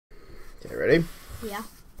Okay, ready? Yeah.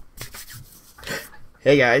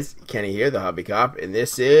 Hey guys, Kenny here, the Hobby Cop, and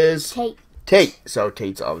this is Tate. So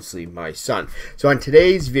Tate's obviously my son. So on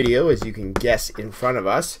today's video, as you can guess in front of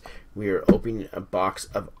us, we are opening a box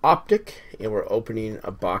of OPTIC and we're opening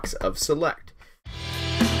a box of Select.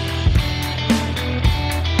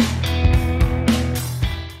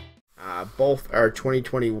 Both are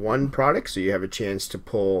 2021 products, so you have a chance to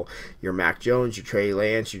pull your Mac Jones, your Trey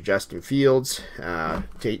Lance, your Justin Fields.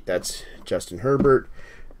 Tate, that's Justin Herbert.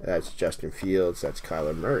 That's Justin Fields. That's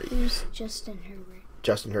Kyler Murray. Who's Justin Herbert?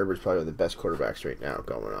 Justin Herbert's probably one of the best quarterbacks right now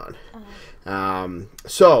going on.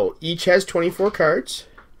 So each has 24 cards.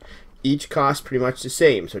 Each costs pretty much the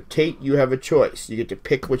same. So Tate, you have a choice. You get to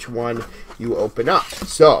pick which one you open up.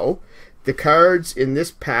 So the cards in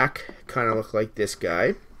this pack kind of look like this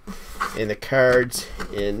guy. And the cards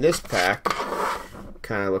in this pack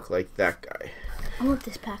kind of look like that guy. I want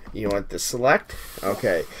this pack. You want the Select?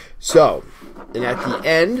 Okay. So, and at the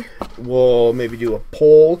end, we'll maybe do a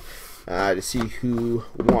poll to see who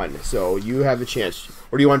won. So you have a chance.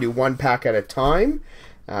 Or do you want to do one pack at a time?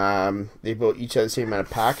 They both each have the same amount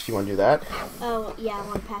of packs. You want to do that? Oh, yeah,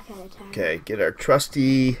 one pack at a time. Okay, get our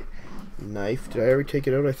trusty knife. Did I ever take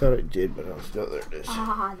it out? I thought I did, but there it is.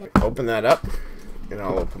 Open that up, and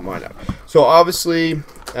I'll open mine up. So obviously,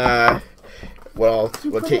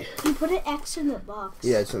 You put an X in the box.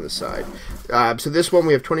 Yeah, it's on the side. So this one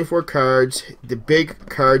we have 24 cards. The big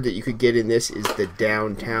card that you could get in this is the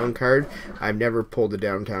Downtown card. I've never pulled a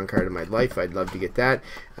Downtown card in my life. I'd love to get that.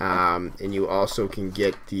 And you also can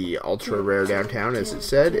get the Ultra Rare Downtown, as it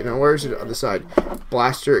said. And where is it on the side?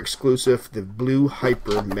 Blaster exclusive, the Blue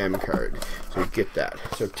Hyper Mem card. So you get that.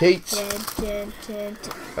 So Tate's.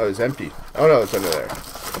 Oh, it's empty. Oh no, it's under there.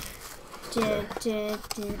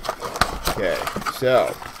 Okay,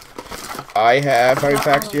 so I have, how many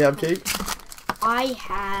packs do you have, Tate? I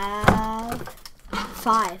have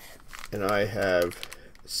 5. And I have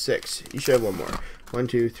 6. You should have one more. 1,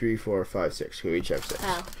 2, 3, 4, 5, 6. We each have 6.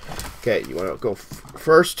 Oh. Okay, you want to go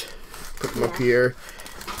first? Put them up here.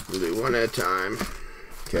 We'll do one at a time.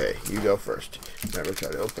 Okay, you go first. Never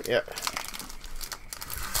try to open yet.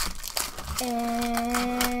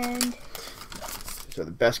 And so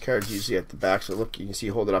the best card's usually at the back. So look, you can see,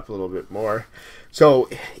 hold it up a little bit more. So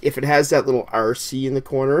if it has that little RC in the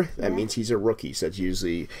corner, that means he's a rookie. So it's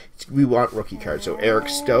usually, we want rookie cards. So Eric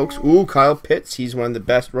Stokes. Ooh, Kyle Pitts. He's one of the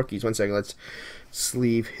best rookies. One second, let's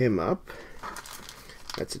sleeve him up.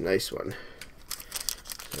 That's a nice one.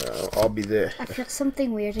 So I'll be the... I put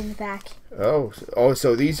something weird in the back. Oh,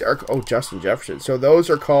 so these are... Oh, Justin Jefferson. So those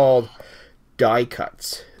are called die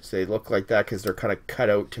cuts. So they look like that because they're kind of cut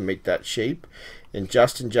out to make that shape. And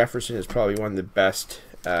Justin Jefferson is probably one of the best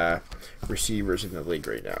receivers in the league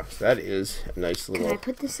right now. So that is a nice little... Can I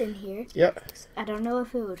put this in here? Yeah. I don't know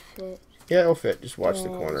if it would fit. Yeah, it'll fit. Just watch the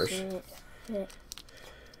corners. Fit.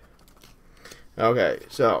 Okay,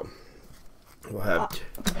 so we'll have...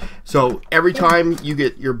 So every time you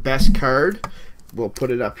get your best card, we'll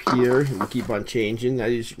put it up here and we'll keep on changing. No,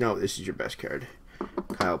 this is your best card.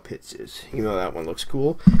 Kyle Pitts is. You know that one looks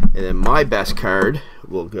cool. And then my best card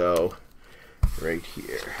will go right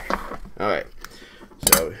here. Alright,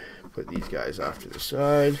 so put these guys off to the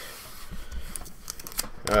side.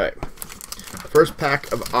 Alright, first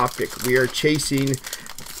pack of OPTIC. We are chasing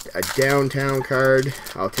a Downtown card.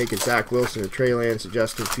 I'll take a Zach Wilson, a Trey Lance, a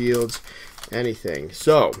Justin Fields, anything.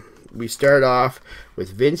 So we start off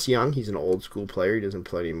with Vince Young. He's an old school player. He doesn't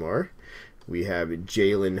play anymore. We have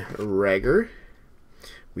Jalen Reagor.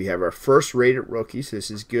 We have our first rated rookie, so this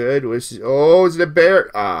is good. Oh, is it a bear?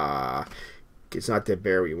 It's not the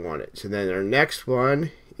bear we wanted. So then our next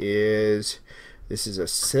one is, this is a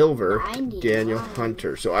silver Daniel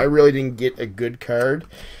Hunter. So I really didn't get a good card.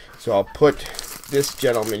 So I'll put this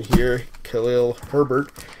gentleman here, Khalil Herbert,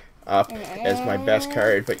 up as my best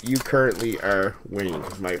card. But you currently are winning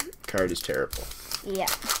because my card is terrible. Yeah.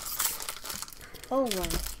 Oh,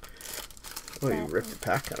 you ripped the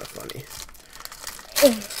pack kind of funny.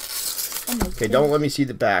 Okay, don't let me see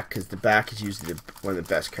the back because the back is usually one of the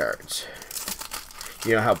best cards.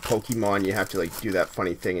 You know how Pokemon, you have to like do that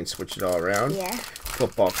funny thing and switch it all around? Yeah.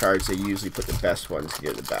 Football cards, they usually put the best ones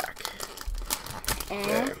near the back.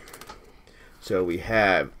 Okay. So we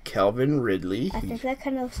have Calvin Ridley. I think that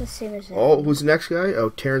kind of looks the same as that. Oh, who's the next guy? Oh,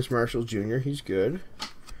 Terrence Marshall Jr. He's good.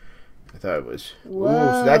 I thought it was... Whoa.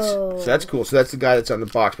 Ooh, so that's cool. So that's the guy that's on the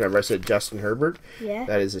box. Remember I said Justin Herbert? Yeah.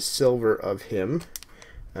 That is a silver of him.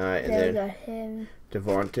 And then got him.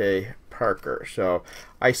 Devontae Parker. So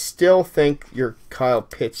I still think your Kyle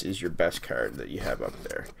Pitts is your best card that you have up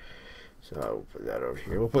there. So I'll put that over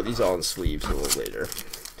here. We'll put these all in sleeves a little later.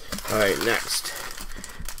 Alright, next.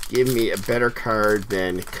 Give me a better card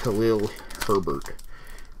than Khalil Herbert.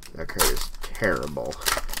 That card is terrible.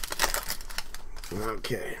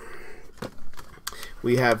 Okay.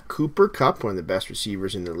 We have Cooper Kupp, one of the best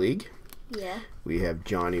receivers in the league. Yeah. We have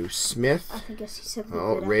Jonnu Smith. I think I see something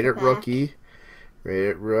Oh, good rated off the back. rookie.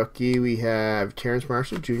 Rated rookie. We have Terrence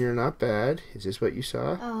Marshall Jr. Not bad. Is this what you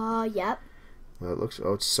saw? Yep. Well, it looks.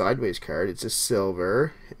 Oh, it's a sideways card. It's a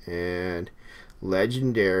silver and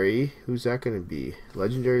legendary. Who's that going to be?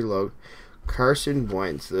 Legendary logo. Carson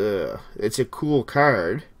Wentz. Ugh. It's a cool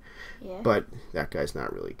card, Yeah. but that guy's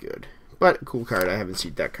not really good. But a cool card. I haven't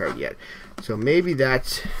seen that card yet. So maybe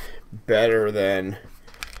that's better than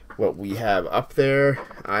what we have up there.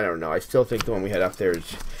 I don't know. I still think the one we had up there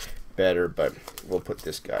is better, but we'll put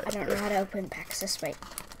this guy up I don't there. know how to open packs this way.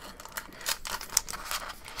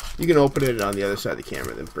 You can open it on the other side of the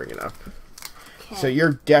camera, then bring it up. Okay. So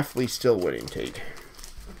you're definitely still winning, Tate.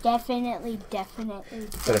 Definitely.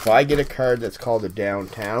 But if I get a card that's called a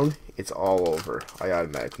downtown, it's all over. I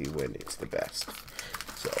automatically win. It's the best.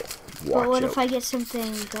 So watch But what out. if I get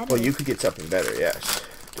something better? Well, you could get something better, yes.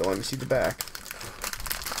 Don't let me see the back.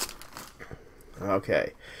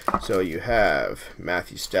 Okay. So you have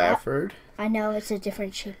Matthew Stafford. I know it's a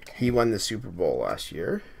different shape. He won the Super Bowl last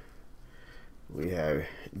year. We have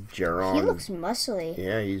Jaron. He looks muscly.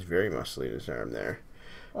 Yeah, he's very muscly in his arm there.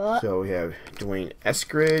 What? So we have Dwayne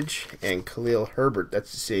Eskridge and Khalil Herbert.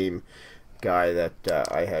 That's the same guy that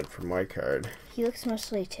I had for my card. He looks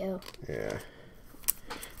muscly too. Yeah.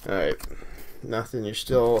 All right. Nothing. You're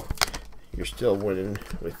still winning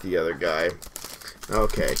with the other guy.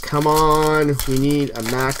 Okay, come on. We need a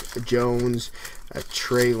Mac Jones, a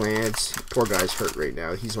Trey Lance. Poor guy's hurt right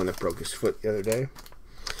now. He's the one that broke his foot the other day.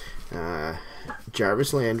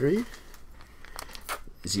 Jarvis Landry.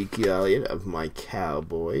 Ezekiel Elliott of my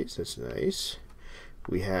Cowboys. That's nice.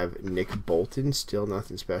 We have Nick Bolton. Still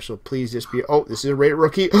nothing special. Please just be... Oh, this is a rated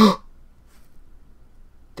rookie.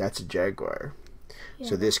 That's a Jaguar. Yeah.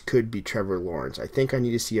 So this could be Trevor Lawrence. I think I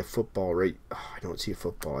need to see a football right... Oh, I don't see a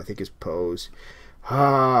football. I think it's pose.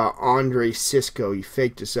 Andre Cisco. You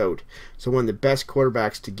faked us out. So one of the best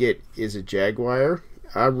quarterbacks to get is a Jaguar.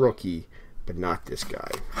 A rookie. But not this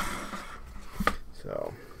guy.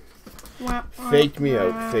 So... Faked me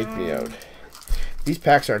out. Faked me out. These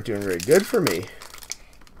packs aren't doing very good for me.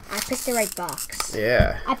 I picked the right box.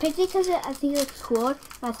 Yeah. I picked it because I think it looked cool. And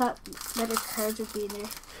I thought better cards would be in there.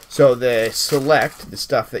 So the select, the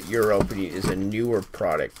stuff that you're opening, is a newer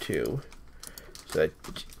product too. So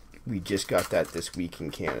that we just got that this week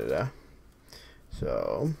in Canada.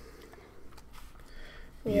 So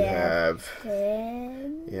you have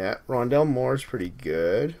yeah, Rondell Moore's pretty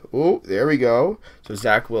good. Oh, there we go. So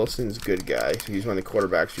Zach Wilson's a good guy. So he's one of the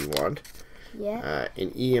quarterbacks we want. Yeah.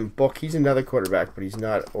 And Ian Book, he's another quarterback, but he's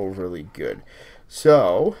not overly good.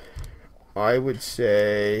 So I would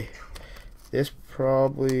say this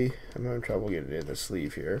probably, I'm having trouble getting it in the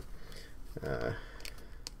sleeve here.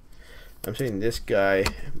 I'm saying this guy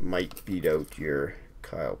might beat out your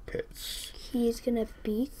Kyle Pitts. He's gonna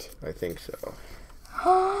beat. I think so.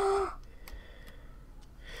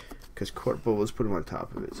 Because Corporal, let's put him on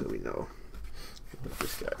top of it so we know. Put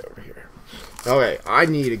this guy over here. Okay, I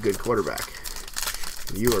need a good quarterback.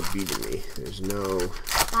 You are beating me. There's no...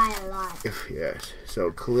 By a lot. Yes.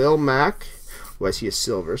 So Khalil Mack. Well, I see a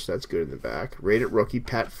silver, so that's good in the back. Rated rookie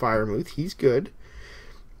Pat Fryermuth. He's good.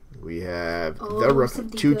 We have the rookie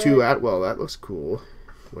Tutu Atwell. That looks cool.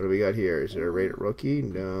 What do we got here? Is it a rated rookie?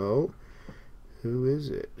 No. Who is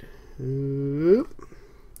it?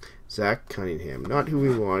 Zach Cunningham. Not who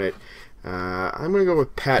we wanted. I'm going to go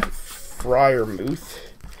with Pat Fryermuth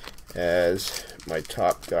as my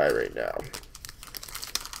top guy right now.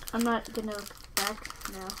 I'm not going to look back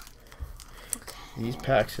now. Okay. These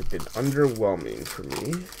packs have been underwhelming for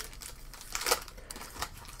me.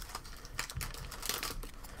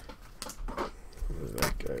 Where's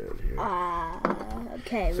that guy out here?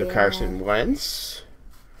 Okay. So Carson Wentz.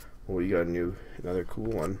 Oh, you got another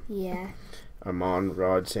cool one. Yeah.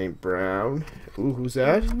 Amon-Ra St. Brown. Ooh, who's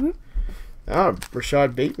that? Ah,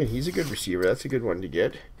 Rashad Bateman. He's a good receiver. That's a good one to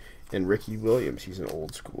get. And Ricky Williams. He's an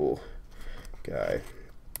old school guy.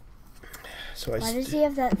 So Why does he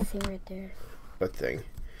have that thing right there? What thing?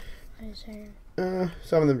 What is there?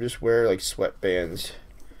 Some of them just wear like sweatbands.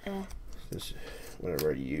 Oh. This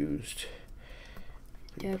whatever I used.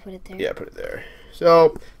 Do I put it there? Yeah, put it there.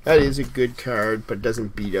 So that is a good card, but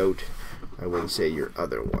doesn't beat out, I wouldn't say, your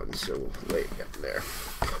other ones. So we'll lay it up there.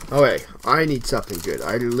 Okay, I need something good.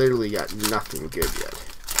 I literally got nothing good yet.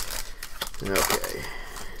 Okay.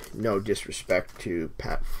 No disrespect to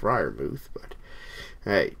Pat Fryermuth, but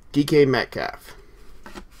hey, DK Metcalf.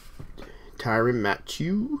 Tyron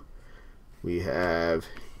Matthew. We have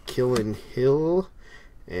Killen Hill.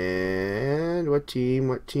 And what team?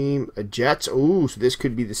 What team? Jets. Oh, so this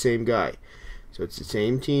could be the same guy. So it's the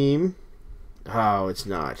same team. Oh, it's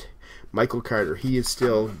not. Michael Carter. He is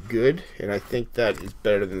still good, and I think that is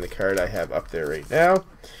better than the card I have up there right now.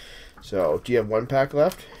 So, do you have one pack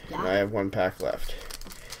left? Yeah. And I have one pack left.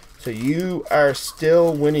 So you are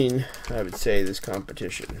still winning, I would say, this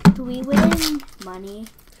competition. Do we win money?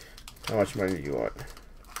 How much money do you want?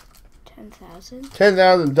 $10,000.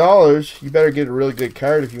 $10,000. You better get a really good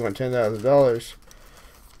card if you want $10,000.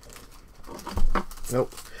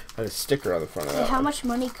 Nope. I had a sticker on the front of that. How one. much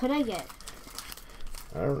money could I get?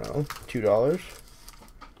 I don't know. $2?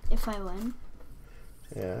 If I win?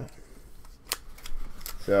 Yeah.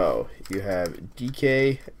 So, you have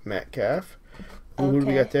DK Metcalf. Who do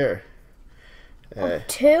we got there?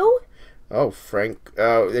 2? Oh, Frank.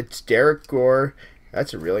 Oh, it's Derek Gore.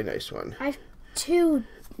 That's a really nice one. I have 2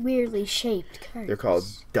 weirdly shaped cards. They're called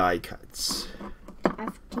die cuts. I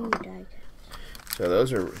have 2 die cuts. So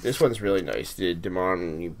those are. This one's really nice. The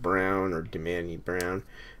Demani Brown.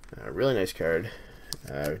 Really nice card.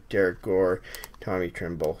 Derek Gore, Tommy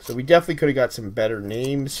Trimble. So we definitely could have got some better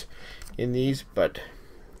names in these, but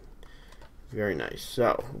very nice.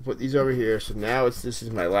 So we'll put these over here. So now this is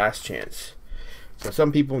my last chance. So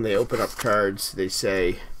some people, when they open up cards, they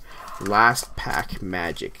say last pack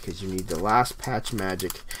magic, because you need the last patch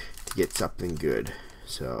magic to get something good.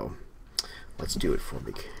 So let's do it for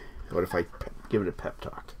me. What if I give it a pep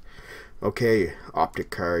talk? Okay, Optic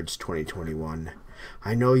Cards 2021.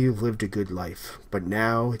 I know you've lived a good life, but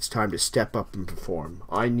now it's time to step up and perform.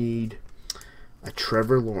 I need a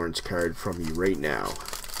Trevor Lawrence card from you right now.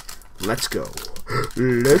 Let's go.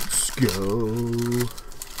 Let's go. You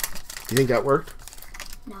think that worked?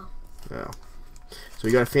 No. No. So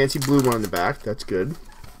we got a fancy blue one on the back. That's good.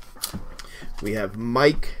 We have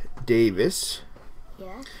Mike Davis.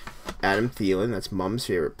 Yeah. Adam Thielen. That's Mom's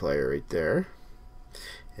favorite player right there.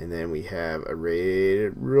 And then we have a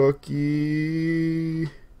rated rookie.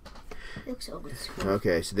 Looks old school.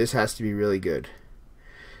 Okay, so this has to be really good.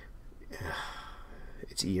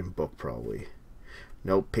 It's Ian Book, probably.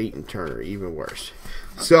 No, Peyton Turner, even worse.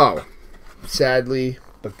 So, sadly,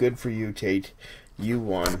 but good for you, Tate. You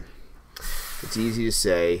won. It's easy to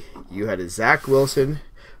say. You had a Zach Wilson.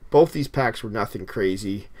 Both these packs were nothing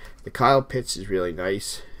crazy. The Kyle Pitts is really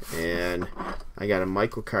nice. And I got a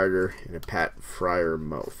Michael Carter and a Pat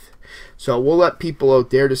Freiermuth. So we'll let people out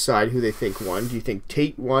there decide who they think won. Do you think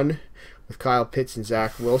Tate won with Kyle Pitts and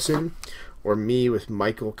Zach Wilson? Or me with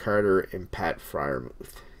Michael Carter and Pat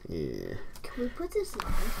Freiermuth? Yeah. Can we put this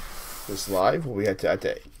live? This live? Well, we have to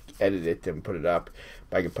edit it and put it up.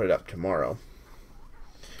 But I can put it up tomorrow.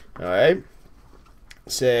 Alright.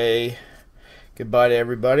 Say goodbye to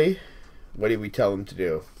everybody. What do we tell them to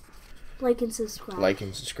do? Like and subscribe. Like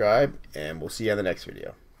and subscribe, and we'll see you on the next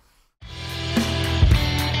video.